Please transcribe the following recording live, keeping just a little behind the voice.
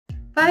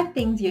5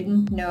 things you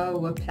didn't know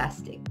were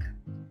plastic.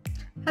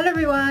 Hello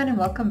everyone and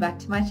welcome back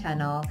to my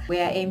channel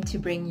where I aim to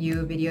bring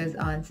you videos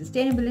on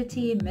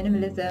sustainability,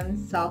 minimalism,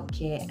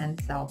 self-care and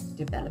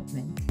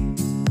self-development.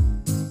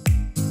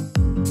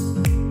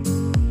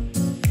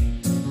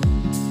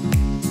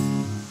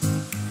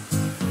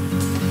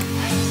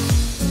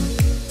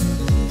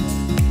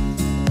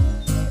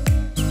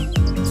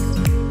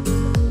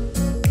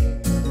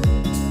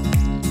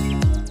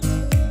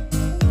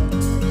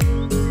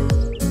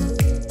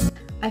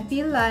 I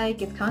feel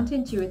like it's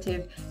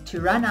counterintuitive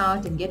to run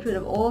out and get rid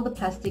of all the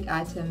plastic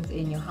items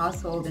in your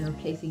household and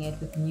replacing it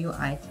with new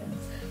items.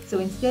 So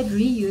instead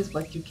reuse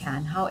what you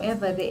can.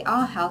 However, there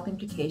are health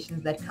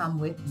implications that come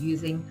with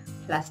using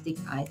plastic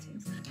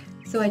items.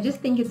 So I just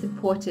think it's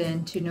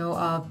important to know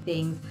of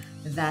things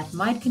that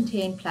might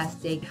contain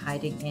plastic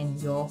hiding in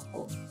your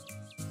home.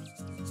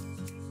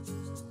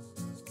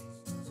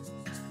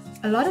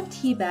 A lot of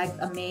tea bags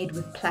are made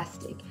with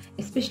plastic,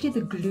 especially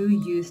the glue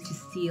used to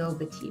seal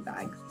the tea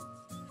bags.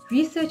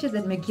 Researchers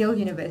at McGill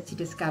University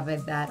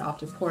discovered that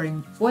after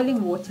pouring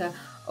boiling water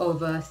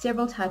over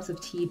several types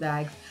of tea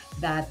bags,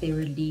 that they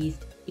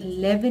released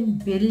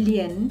 11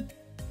 billion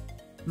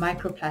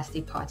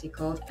microplastic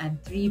particles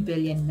and 3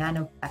 billion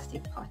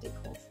nanoplastic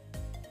particles.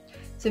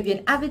 So if you're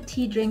an avid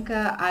tea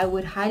drinker, I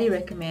would highly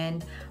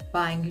recommend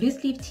buying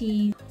loose leaf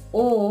tea,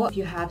 or if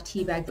you have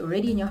tea bags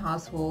already in your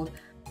household,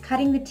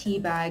 cutting the tea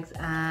bags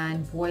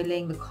and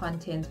boiling the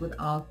contents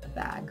without the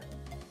bag.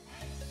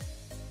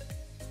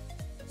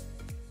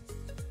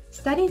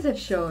 Studies have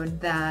shown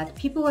that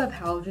people who have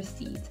held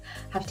receipts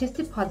have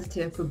tested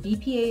positive for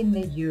BPA in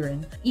their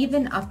urine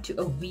even up to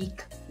a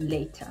week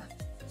later.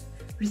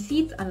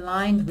 Receipts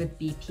aligned with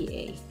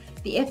BPA.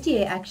 The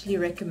FDA actually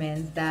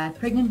recommends that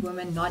pregnant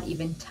women not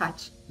even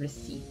touch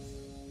receipts.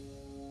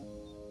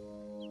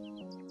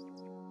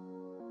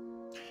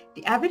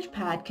 The average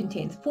pad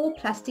contains 4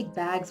 plastic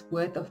bags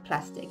worth of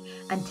plastic,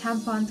 and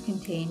tampons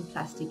contain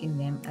plastic in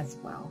them as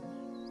well.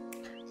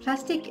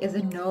 Plastic is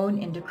a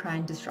known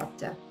endocrine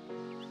disruptor,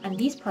 and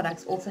these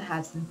products also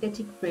have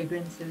synthetic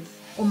fragrances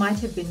or might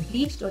have been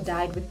bleached or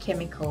dyed with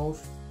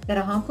chemicals that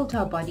are harmful to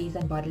our bodies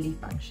and bodily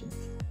functions.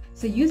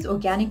 So use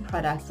organic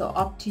products or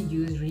opt to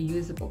use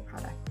reusable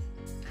products.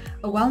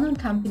 A well-known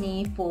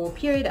company for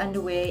period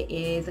underwear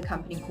is a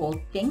company called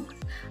Thinx.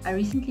 I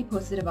recently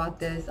posted about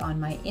this on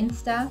my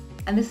Insta,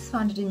 and this is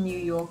founded in New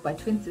York by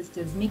twin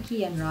sisters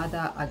Mickey and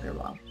Radha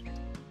Agarwal.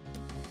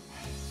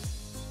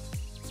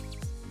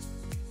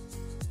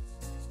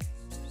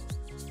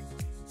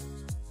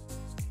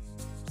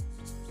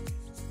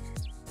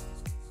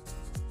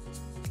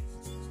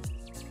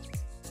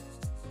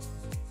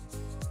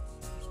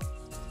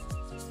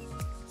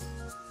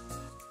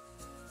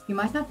 You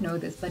might not know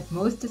this, but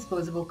most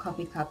disposable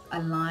coffee cups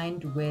are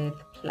lined with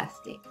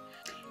plastic,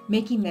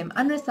 making them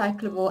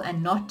unrecyclable,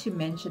 and not to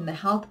mention the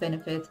health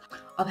benefits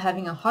of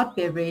having a hot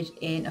beverage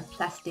in a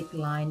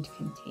plastic-lined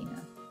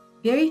container.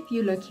 Very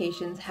few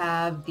locations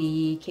have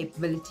the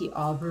capability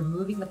of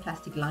removing the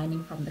plastic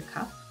lining from the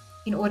cup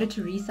in order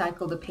to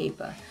recycle the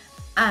paper,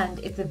 and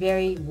it's a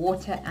very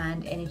water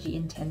and energy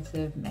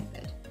intensive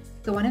method.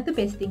 So one of the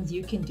best things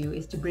you can do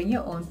is to bring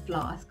your own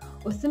flask,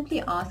 or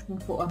simply asking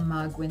for a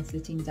mug when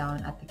sitting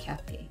down at the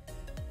cafe.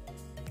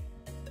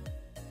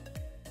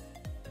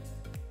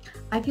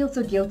 I feel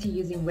so guilty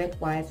using wet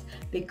wipes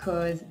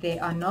because they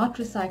are not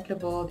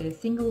recyclable, they're a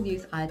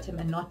single-use item,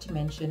 and not to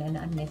mention an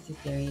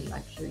unnecessary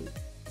luxury.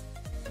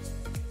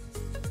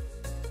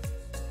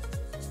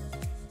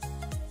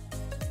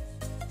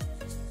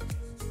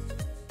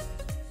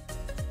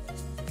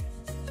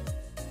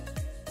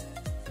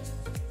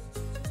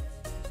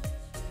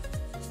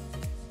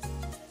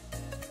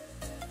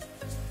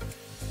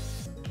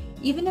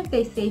 Even if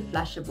they say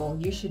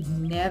flushable, you should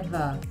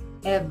never,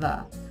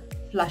 ever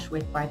flush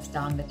wet wipes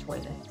down the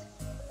toilet,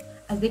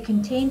 as they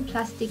contain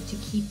plastic to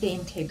keep their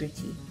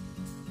integrity,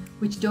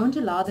 which don't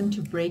allow them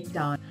to break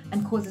down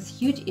and causes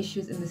huge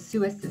issues in the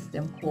sewer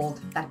system called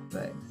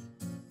fatbergs.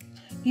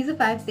 These are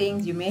 5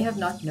 things you may have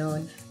not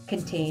known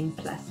contain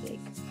plastic.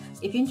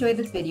 If you enjoyed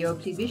this video,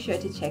 please be sure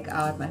to check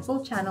out my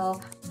full channel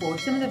for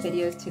similar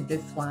videos to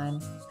this one.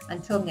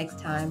 Until next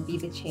time, be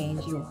the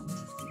change you want.